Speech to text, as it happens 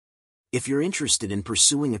If you're interested in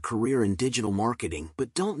pursuing a career in digital marketing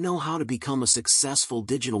but don't know how to become a successful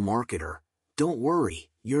digital marketer, don't worry,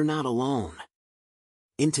 you're not alone.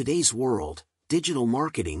 In today's world, digital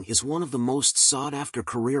marketing is one of the most sought-after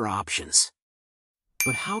career options.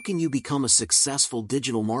 But how can you become a successful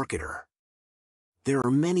digital marketer? There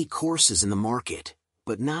are many courses in the market,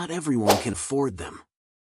 but not everyone can afford them.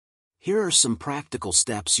 Here are some practical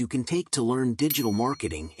steps you can take to learn digital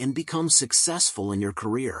marketing and become successful in your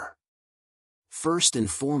career. First and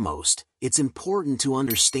foremost, it's important to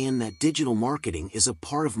understand that digital marketing is a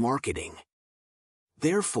part of marketing.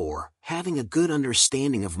 Therefore, having a good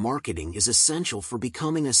understanding of marketing is essential for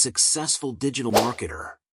becoming a successful digital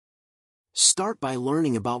marketer. Start by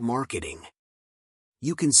learning about marketing.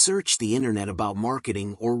 You can search the internet about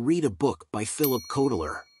marketing or read a book by Philip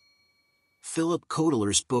Kotler. Philip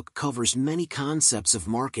Kotler's book covers many concepts of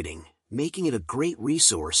marketing, making it a great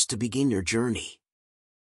resource to begin your journey.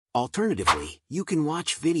 Alternatively, you can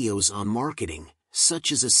watch videos on marketing,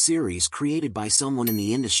 such as a series created by someone in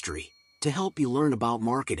the industry, to help you learn about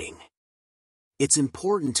marketing. It's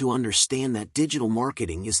important to understand that digital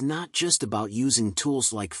marketing is not just about using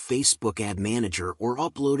tools like Facebook Ad Manager or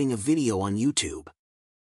uploading a video on YouTube.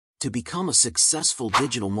 To become a successful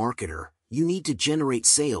digital marketer, you need to generate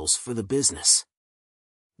sales for the business.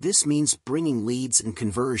 This means bringing leads and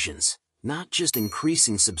conversions, not just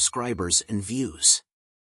increasing subscribers and views.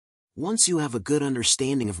 Once you have a good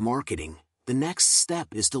understanding of marketing, the next step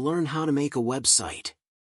is to learn how to make a website.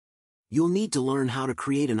 You'll need to learn how to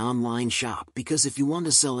create an online shop because if you want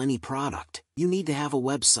to sell any product, you need to have a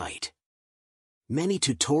website. Many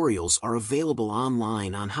tutorials are available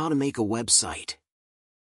online on how to make a website.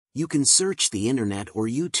 You can search the internet or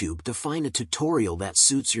YouTube to find a tutorial that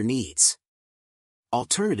suits your needs.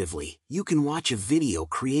 Alternatively, you can watch a video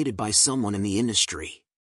created by someone in the industry.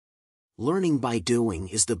 Learning by doing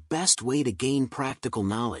is the best way to gain practical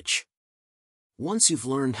knowledge. Once you've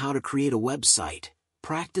learned how to create a website,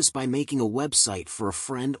 practice by making a website for a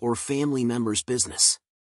friend or family member's business.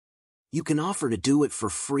 You can offer to do it for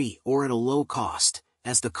free or at a low cost,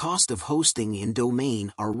 as the cost of hosting and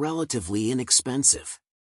domain are relatively inexpensive.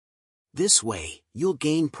 This way, you'll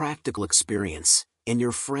gain practical experience, and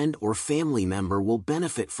your friend or family member will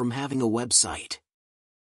benefit from having a website.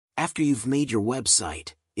 After you've made your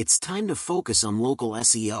website, it's time to focus on local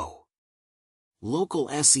SEO. Local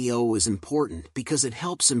SEO is important because it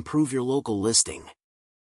helps improve your local listing.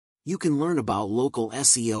 You can learn about local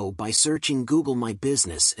SEO by searching Google My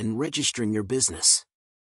Business and registering your business.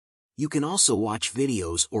 You can also watch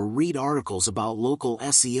videos or read articles about local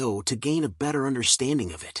SEO to gain a better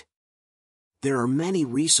understanding of it. There are many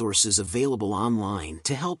resources available online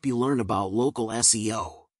to help you learn about local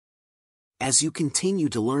SEO. As you continue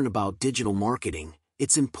to learn about digital marketing,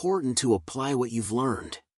 it's important to apply what you've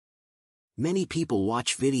learned. Many people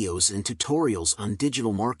watch videos and tutorials on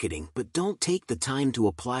digital marketing but don't take the time to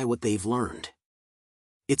apply what they've learned.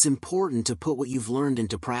 It's important to put what you've learned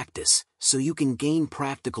into practice, so you can gain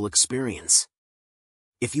practical experience.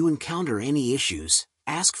 If you encounter any issues,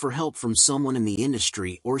 ask for help from someone in the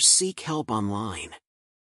industry or seek help online.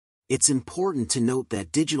 It's important to note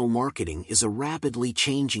that digital marketing is a rapidly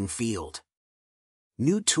changing field.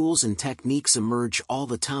 New tools and techniques emerge all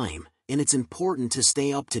the time, and it's important to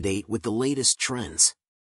stay up to date with the latest trends.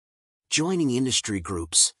 Joining industry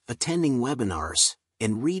groups, attending webinars,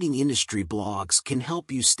 and reading industry blogs can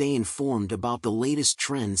help you stay informed about the latest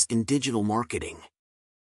trends in digital marketing.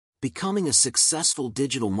 Becoming a successful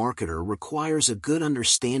digital marketer requires a good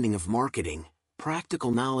understanding of marketing, practical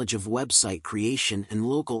knowledge of website creation and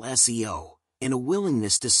local SEO, and a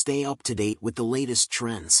willingness to stay up to date with the latest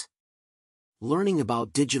trends. Learning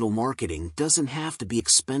about digital marketing doesn't have to be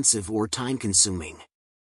expensive or time-consuming.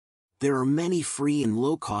 There are many free and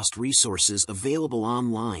low-cost resources available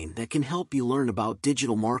online that can help you learn about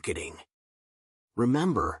digital marketing.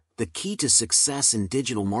 Remember, the key to success in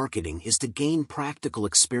digital marketing is to gain practical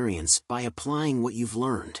experience by applying what you've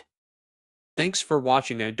learned. Thanks for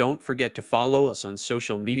watching and don't forget to follow us on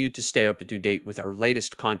social media to stay up to date with our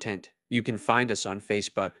latest content. You can find us on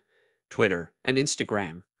Facebook, Twitter, and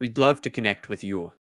Instagram. We'd love to connect with you.